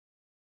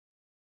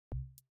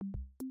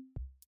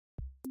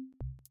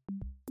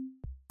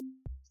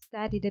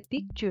Study the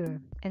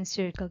picture and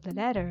circle the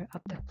letter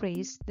of the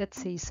phrase that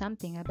says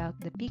something about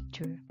the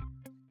picture.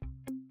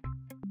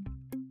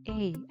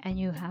 A. A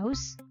new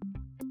house.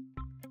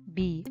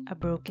 B. A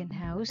broken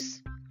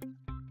house.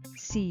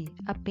 C.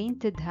 A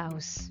painted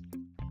house.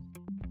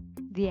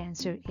 The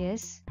answer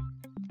is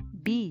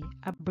B.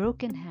 A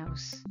broken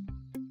house.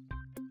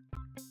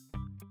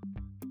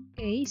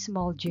 A.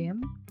 Small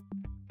gym.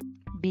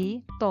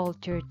 B. Tall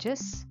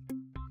churches.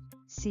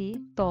 C.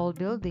 Tall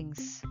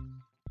buildings.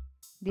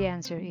 The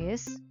answer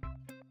is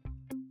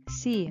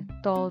C.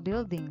 Tall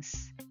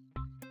buildings.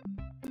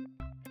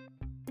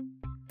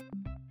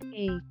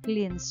 A.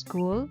 Clean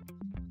school.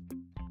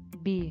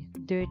 B.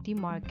 Dirty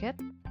market.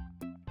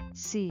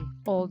 C.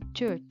 Old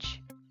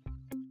church.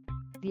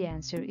 The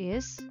answer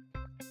is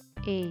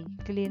A.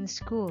 Clean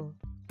school.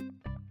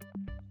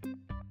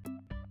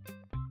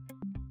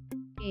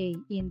 A.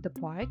 In the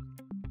park.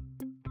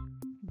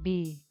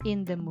 B.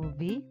 In the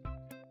movie.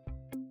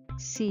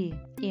 C.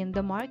 In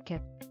the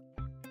market.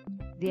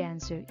 The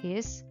answer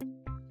is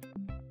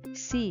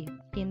C.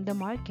 In the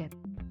market.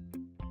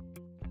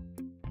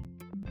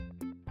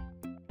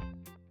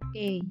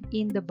 A.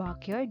 In the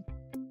backyard.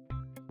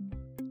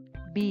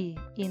 B.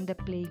 In the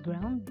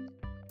playground.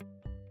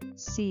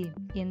 C.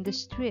 In the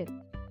street.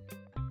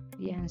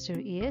 The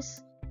answer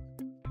is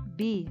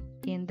B.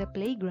 In the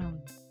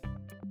playground.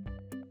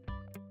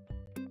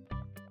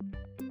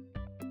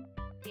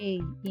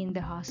 A. In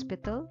the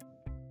hospital.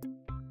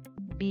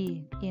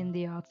 B. In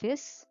the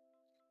office.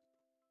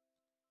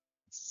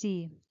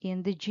 C.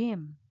 In the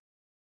gym.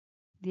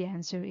 The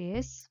answer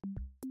is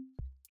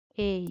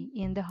A.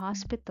 In the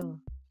hospital.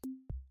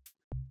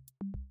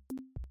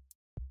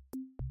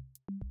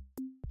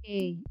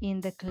 A.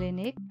 In the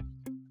clinic.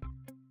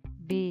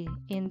 B.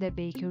 In the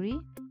bakery.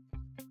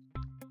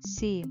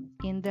 C.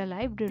 In the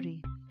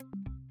library.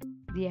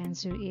 The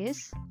answer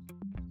is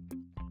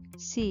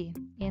C.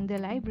 In the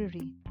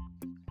library.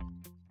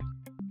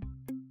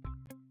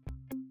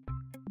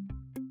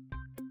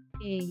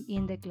 A.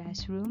 In the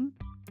classroom.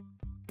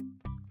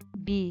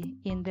 B.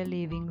 In the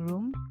living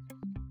room.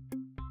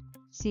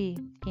 C.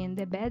 In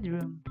the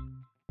bedroom.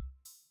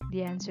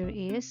 The answer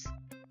is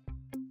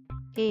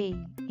A.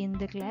 In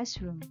the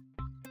classroom.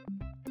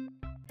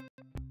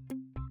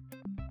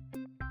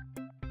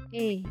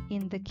 A.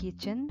 In the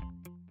kitchen.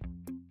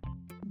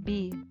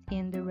 B.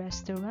 In the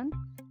restaurant.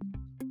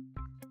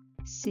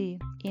 C.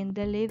 In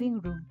the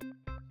living room.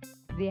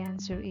 The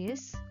answer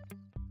is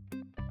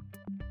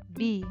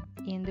B.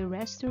 In the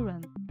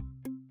restaurant.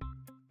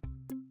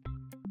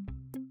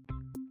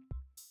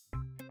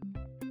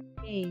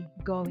 A.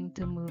 Going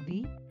to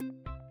movie.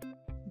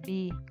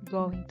 B.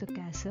 Going to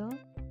castle.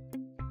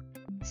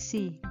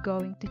 C.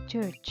 Going to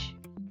church.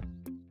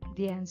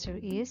 The answer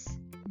is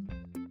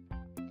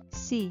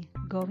C.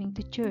 Going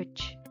to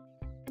church.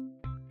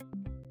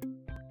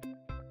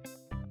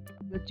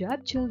 Good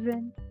job,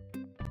 children!